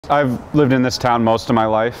I've lived in this town most of my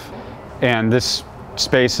life, and this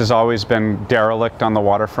space has always been derelict on the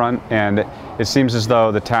waterfront, and it seems as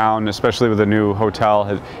though the town, especially with the new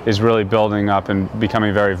hotel, is really building up and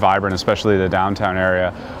becoming very vibrant, especially the downtown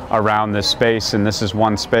area around this space. And this is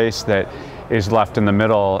one space that is left in the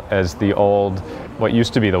middle as the old, what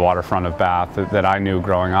used to be the waterfront of Bath that I knew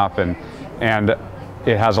growing up, and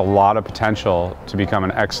it has a lot of potential to become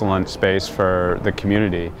an excellent space for the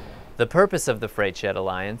community. The purpose of the Freight Shed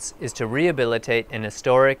Alliance is to rehabilitate an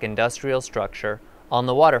historic industrial structure on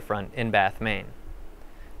the waterfront in Bath, Maine.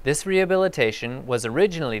 This rehabilitation was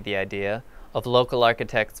originally the idea of local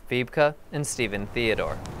architects Wiebke and Stephen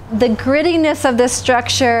Theodore. The grittiness of this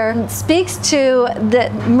structure speaks to the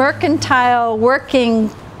mercantile working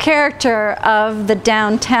character of the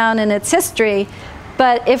downtown and its history.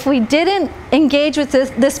 But if we didn't engage with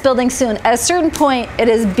this building soon, at a certain point it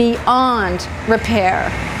is beyond repair.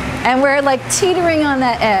 And we're like teetering on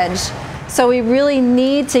that edge. So we really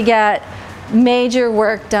need to get major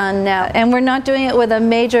work done now. And we're not doing it with a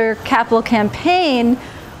major capital campaign.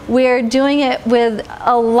 We're doing it with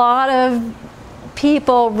a lot of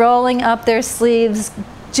people rolling up their sleeves,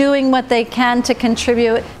 doing what they can to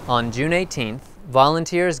contribute. On June 18th,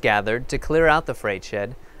 volunteers gathered to clear out the freight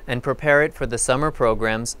shed and prepare it for the summer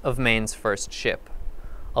programs of Maine's First Ship,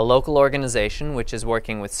 a local organization which is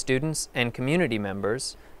working with students and community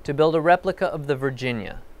members to build a replica of the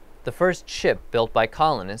Virginia, the first ship built by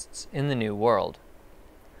colonists in the New World.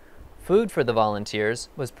 Food for the volunteers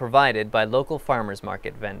was provided by local farmers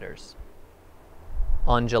market vendors.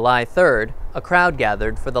 On July 3rd, a crowd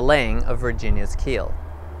gathered for the laying of Virginia's keel.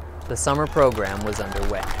 The summer program was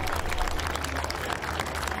underway.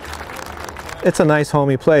 It's a nice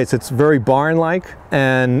homey place. It's very barn-like,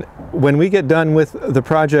 and when we get done with the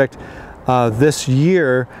project this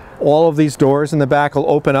year, all of these doors in the back will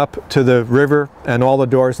open up to the river, and all the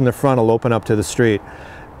doors in the front will open up to the street.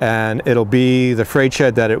 And it'll be the freight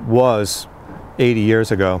shed that it was 80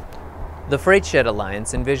 years ago. The Freight Shed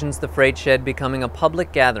Alliance envisions the freight shed becoming a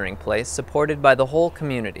public gathering place supported by the whole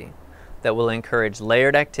community that will encourage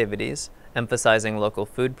layered activities, emphasizing local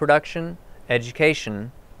food production,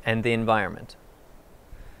 education, and the environment.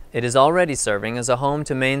 It is already serving as a home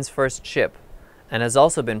to Maine's First Ship, and has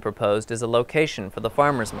also been proposed as a location for the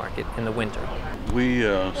farmers market in the winter. We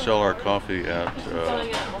sell our coffee at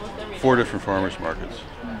 4 different farmers markets,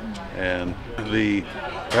 and the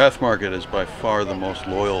Bath market is by far the most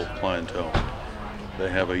loyal clientele. They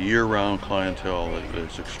have a year-round clientele that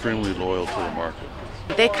is extremely loyal to the market.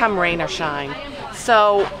 They come rain or shine.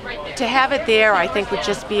 So to have it there, I think would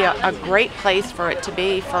just be a great place for it to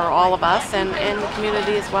be for all of us and the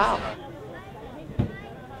community as well.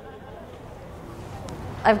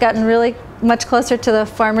 I've gotten really much closer to the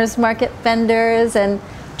farmers market vendors and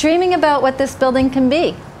dreaming about what this building can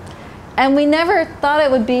be. And we never thought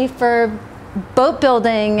it would be for boat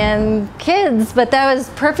building and kids, but that was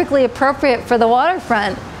perfectly appropriate for the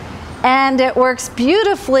waterfront. And it works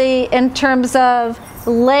beautifully in terms of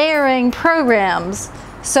layering programs.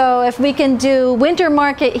 So if we can do winter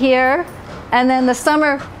market here, and then the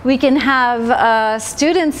summer we can have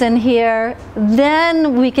students in here,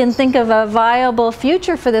 then we can think of a viable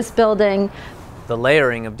future for this building. The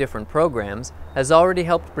layering of different programs has already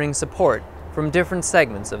helped bring support from different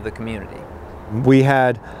segments of the community. We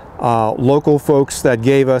had local folks that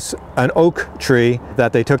gave us an oak tree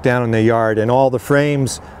that they took down in their yard, and all the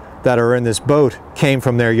frames that are in this boat came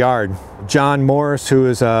from their yard. John Morris, who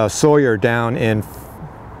is a sawyer down in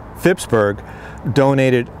Phippsburg,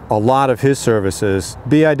 donated a lot of his services.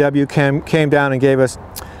 BIW came down and gave us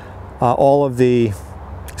all of the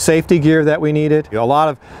safety gear that we needed. A lot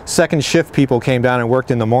of second shift people came down and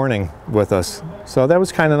worked in the morning with us, so that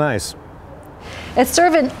was kind of nice. It's sort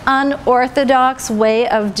of an unorthodox way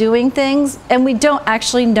of doing things, and we don't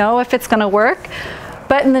actually know if it's going to work.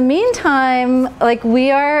 But in the meantime, like,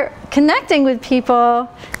 we are connecting with people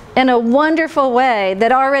in a wonderful way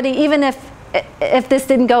that already, even if this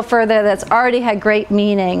didn't go further, that's already had great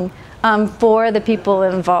meaning for the people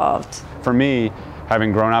involved. For me,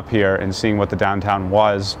 having grown up here and seeing what the downtown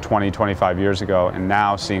was 20, 25 years ago, and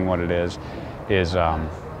now seeing what it is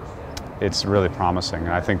it's really promising.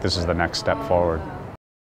 And I think this is the next step forward.